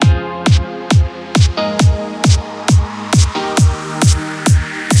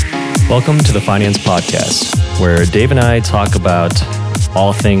Welcome to the Finance Podcast, where Dave and I talk about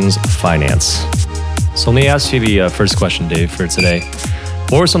all things finance. So let me ask you the first question, Dave, for today.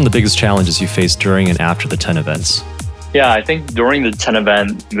 What were some of the biggest challenges you faced during and after the 10 events? Yeah, I think during the 10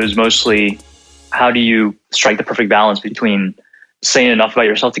 event, it was mostly how do you strike the perfect balance between saying enough about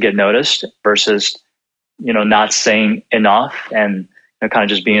yourself to get noticed versus, not saying enough and kind of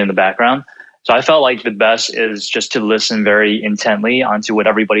just being in the background. So I felt like the best is just to listen very intently onto what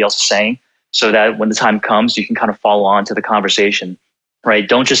everybody else is saying so that when the time comes, you can kind of follow on to the conversation, right?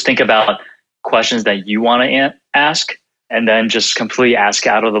 Don't just think about questions that you want to ask and then just completely ask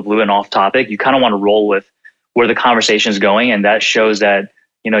out of the blue and off topic. You kind of want to roll with where the conversation is going. And that shows that,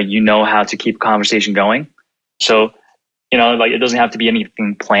 you know how to keep a conversation going. So, it doesn't have to be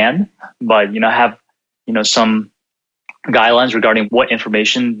anything planned, but, have, some guidelines regarding what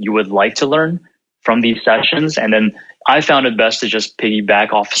information you would like to learn from these sessions. And then I found it best to just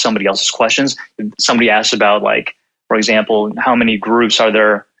piggyback off somebody else's questions. If somebody asks about, for example, how many groups are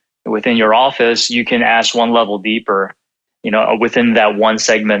there within your office, you can ask one level deeper, within that one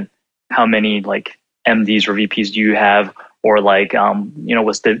segment, how many MDs or VPs do you have? Or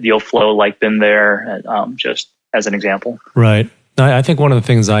what's the deal flow been there? Just as an example. Right. I think one of the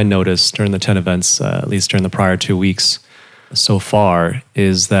things I noticed during the 10 events, at least during the prior 2 weeks so far,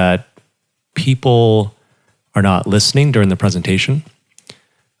 is that people are not listening during the presentation.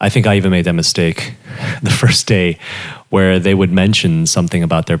 I think I even made that mistake the first day where they would mention something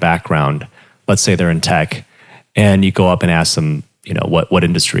about their background. Let's say they're in tech, and you go up and ask them, what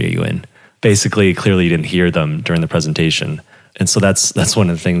industry are you in? Basically, clearly you didn't hear them during the presentation. And so that's one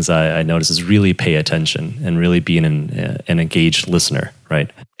of the things I noticed is really pay attention and really being an engaged listener, right?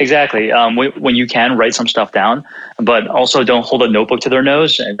 Exactly. When you can, write some stuff down, but also don't hold a notebook to their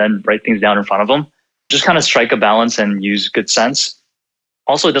nose and then write things down in front of them. Just kind of strike a balance and use good sense.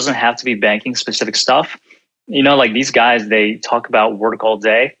 Also, it doesn't have to be banking specific stuff. These guys, they talk about work all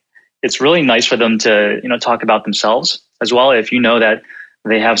day. It's really nice for them to, talk about themselves as well. If you know that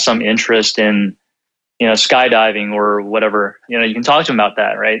they have some interest in, skydiving or whatever, you can talk to them about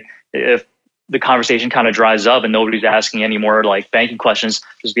that, right? If the conversation kind of dries up and nobody's asking any more banking questions,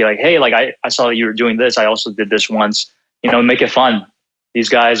 just be like, hey, I saw that you were doing this. I also did this once, make it fun. These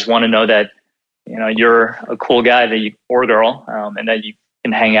guys want to know that, you're a cool guy or girl, and that you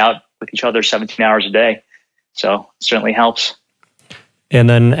can hang out with each other 17 hours a day. So it certainly helps. And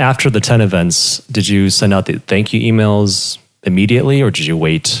then after the 10 events, did you send out the thank you emails immediately or did you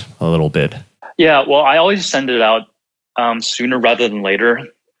wait a little bit? Yeah, well, I always send it out sooner rather than later.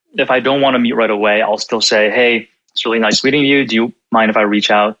 If I don't want to meet right away, I'll still say, hey, it's really nice meeting you. Do you mind if I reach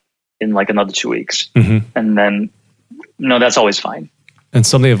out in another 2 weeks? Mm-hmm. And then, that's always fine. And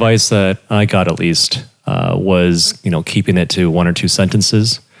some of the advice that I got at least was, keeping it to 1 or 2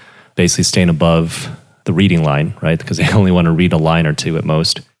 sentences, basically staying above the reading line, right? Because they only want to read a line or 2 at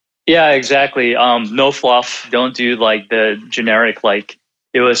most. Yeah, exactly. No fluff. Don't do the generic,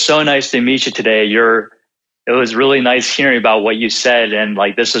 it was so nice to meet you today. It was really nice hearing about what you said. And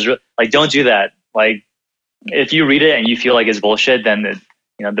this is don't do that. If you read it and you feel like it's bullshit, then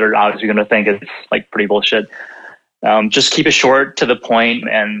they're obviously going to think it's pretty bullshit. Just keep it short to the point.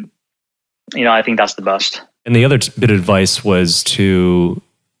 And, I think that's the best. And the other bit of advice was to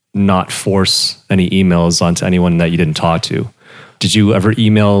not force any emails onto anyone that you didn't talk to. Did you ever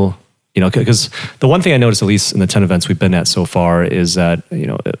email, because the one thing I noticed, at least in the 10 events we've been at so far, is that,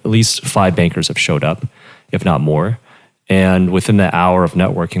 at least 5 bankers have showed up, if not more. And within the hour of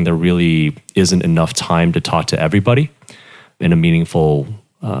networking, there really isn't enough time to talk to everybody in a meaningful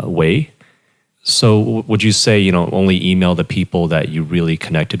way. So would you say, only email the people that you really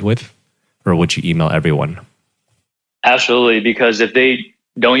connected with, or would you email everyone? Absolutely, because if they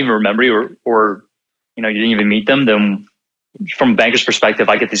don't even remember you or you didn't even meet them, then from a banker's perspective,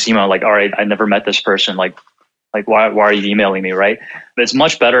 I get this email all right, I never met this person. Why are you emailing me, right? But it's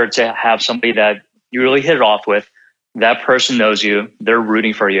much better to have somebody that you really hit it off with. That person knows you, they're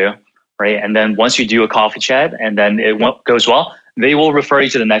rooting for you, right? And then once you do a coffee chat and then it goes well, they will refer you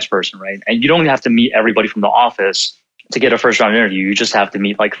to the next person, right? And you don't have to meet everybody from the office to get a first round interview. You just have to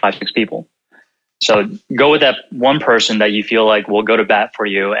meet 5, 6 people. So go with that one person that you feel will go to bat for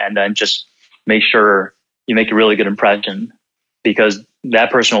you, and then just make sure you make a really good impression, because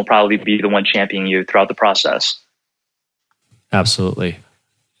that person will probably be the one championing you throughout the process. Absolutely.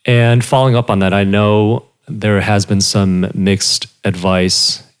 And following up on that, I know there has been some mixed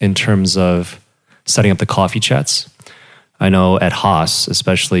advice in terms of setting up the coffee chats. I know at Haas,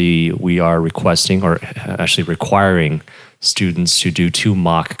 especially, we are requesting, or actually requiring, students to do 2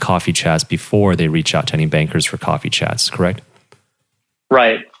 mock coffee chats before they reach out to any bankers for coffee chats, correct?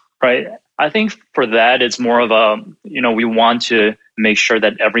 Right. Right. I think for that, it's more of a, we want to make sure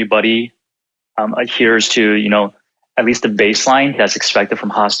that everybody adheres to, at least the baseline that's expected from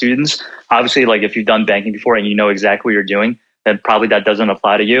Haas students. Obviously, like if you've done banking before and you know exactly what you're doing, then probably that doesn't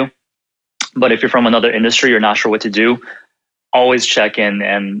apply to you. But if you're from another industry, you're not sure what to do, always check in,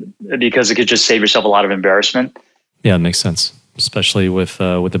 and because it could just save yourself a lot of embarrassment. Yeah, it makes sense, especially with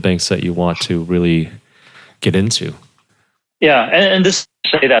the banks that you want to really get into. Yeah, and this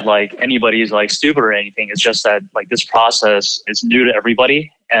say that like anybody's like stupid or anything. It's just that like this process is new to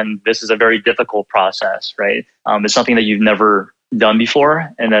everybody, and this is a very difficult process, right? It's something that you've never done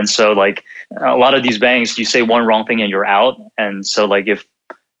before, and then so like a lot of these banks, you say one wrong thing and you're out. And so like if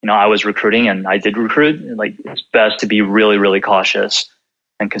I was recruiting and I did recruit, like it's best to be really, really cautious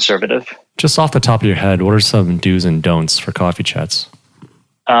and conservative. Just off the top of your head, what are some do's and don'ts for coffee chats?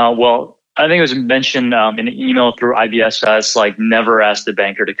 Well, I think it was mentioned in an email through IBSS, like never ask the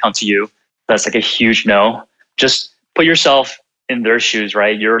banker to come to you. That's like a huge no. Just put yourself in their shoes,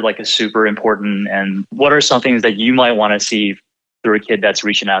 right? You're like a super important, and what are some things that you might want to see through a kid that's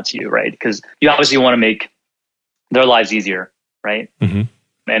reaching out to you, right? Because you obviously want to make their lives easier, right? Mm-hmm.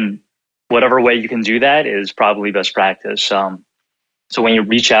 And whatever way you can do that is probably best practice. So when you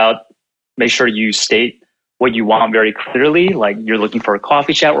reach out, make sure you state what you want very clearly, like you're looking for a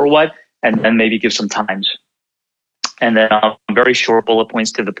coffee chat or what, and then maybe give some times. And then very short bullet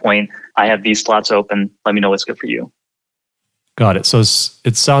points to the point. I have these slots open. Let me know what's good for you. Got it. So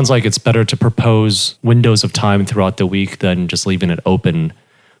it sounds like it's better to propose windows of time throughout the week than just leaving it open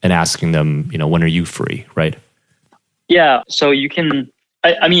and asking them, when are you free, right? Yeah. So you can,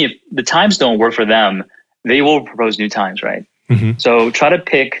 I mean, if the times don't work for them, they will propose new times, right? Mm-hmm. So try to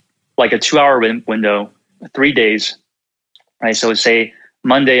pick like a 2-hour window, 3 days, right? So say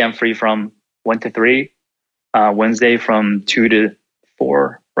Monday, I'm free from 1 to 3, Wednesday from 2 to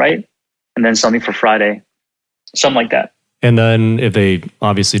 4, right? And then something for Friday, something like that. And then if they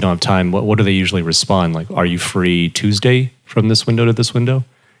obviously don't have time, what do they usually respond? Like, are you free Tuesday from this window to this window?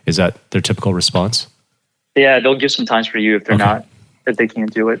 Is that their typical response? Yeah, they'll give some times for you if they're not, if they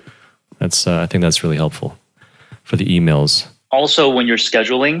can't do it. That's I think that's really helpful for the emails. Also, when you're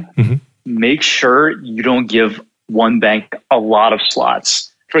scheduling, mm-hmm. make sure you don't give one bank a lot of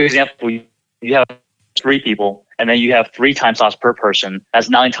slots. For example, you have 3 people and then you have 3 time slots per person. That's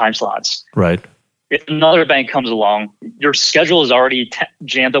 9 time slots. Right. If another bank comes along, your schedule is already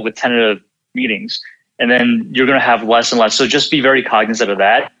jammed up with tentative meetings, and then you're going to have less and less. So just be very cognizant of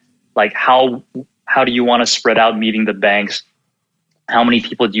that. Like how do you want to spread out meeting the banks? How many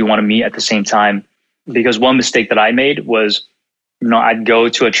people do you want to meet at the same time? Because one mistake that I made was, I'd go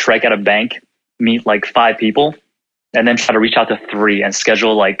to a trek at a bank, meet like 5 people, and then try to reach out to 3 and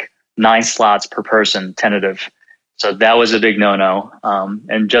schedule like 9 slots per person tentative. So that was a big no-no.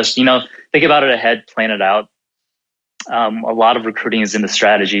 And just, think about it ahead, plan it out. A lot of recruiting is in the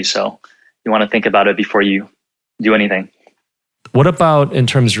strategy. So you want to think about it before you do anything. What about in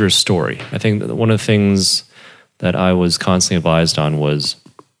terms of your story? I think that one of the things that I was constantly advised on was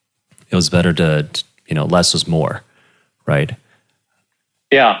it was better to, less is more, right?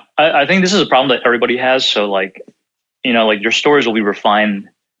 Yeah, I think this is a problem that everybody has. So like your stories will be refined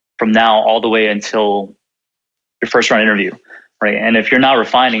from now all the way until your first round interview, right? And if you're not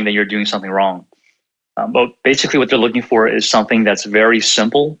refining, then you're doing something wrong. But basically what they're looking for is something that's very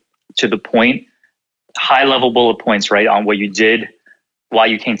simple, to the point, high level bullet points, right? On what you did, why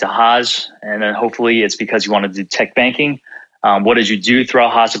you came to Haas, and then hopefully it's because you want to do tech banking. What did you do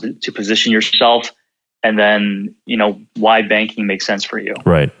throughout Haas to position yourself? And then, why banking makes sense for you.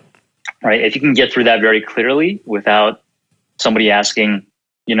 Right. Right. If you can get through that very clearly without somebody asking,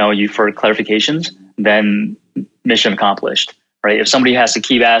 you for clarifications, then mission accomplished, right? If somebody has to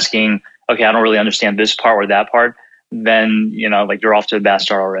keep asking, okay, I don't really understand this part or that part, then, you're off to a bad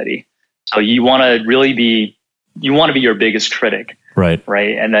start already. So you want to be your biggest critic. Right.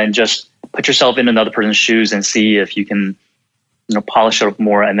 Right. And then just put yourself in another person's shoes and see if you can, polish it up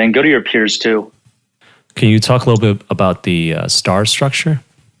more, and then go to your peers too. Can you talk a little bit about the STAR structure?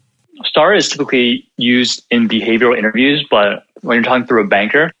 STAR is typically used in behavioral interviews, but when you're talking through a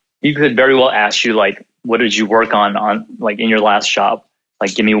banker, you could very well ask you, like, what did you work on like in your last job?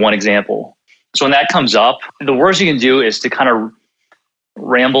 Like, give me one example. So when that comes up, the worst you can do is to kind of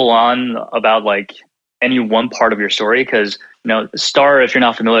ramble on about like any one part of your story. Because, STAR, if you're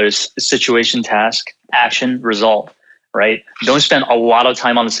not familiar, is situation, task, action, result, right? Don't spend a lot of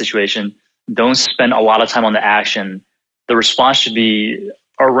time on the situation. Don't spend a lot of time on the action. The response should be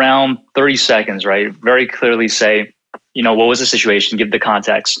around 30 seconds, right? Very clearly say, what was the situation? Give the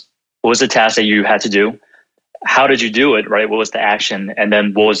context. What was the task that you had to do? how did you do it, right? What was the action? And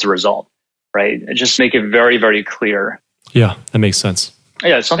then what was the result, right? And just make it very, very clear. Yeah, that makes sense.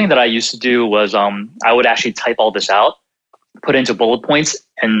 Yeah, something that I used to do was I would actually type all this out, put it into bullet points,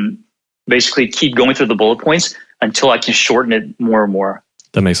 and basically keep going through the bullet points until I can shorten it more and more.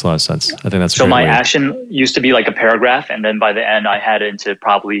 That makes a lot of sense. I think that's so. My action used to be like a paragraph, and then by the end, I had it into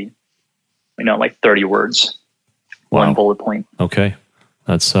probably, like 30 words, one bullet point. Okay,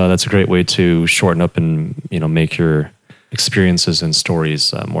 that's a great way to shorten up and make your experiences and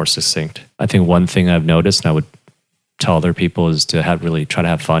stories more succinct. I think one thing I've noticed, and I would tell other people, is to really try to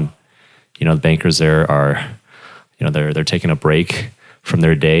have fun. The bankers there are, they're taking a break from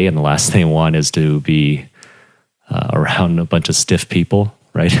their day, and the last thing they want is to be around a bunch of stiff people,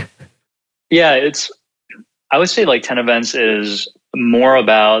 right? Yeah, I would say like 10 events is more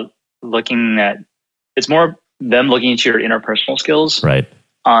about it's more them looking into your interpersonal skills. Right.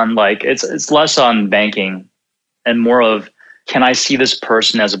 On it's less on banking and more of, can I see this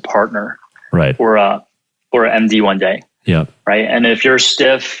person as a partner? Right. Or an MD one day. Yeah. Right. And if you're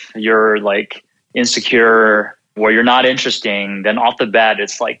stiff, you're like insecure, or you're not interesting, then off the bat,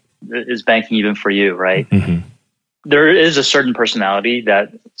 it's like, is banking even for you? Right. Mm-hmm. There is a certain personality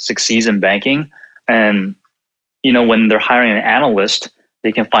that succeeds in banking. And, when they're hiring an analyst,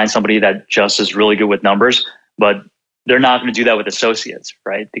 they can find somebody that just is really good with numbers, but they're not going to do that with associates,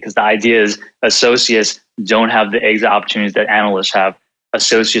 right? Because the idea is associates don't have the exit opportunities that analysts have.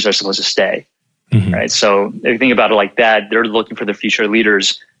 Associates are supposed to stay, right? So if you think about it like that, they're looking for the future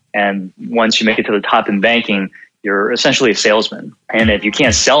leaders. And once you make it to the top in banking, you're essentially a salesman. And if you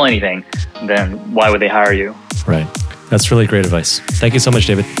can't sell anything, then why would they hire you? Right. That's really great advice. Thank you so much,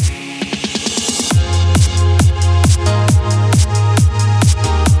 David.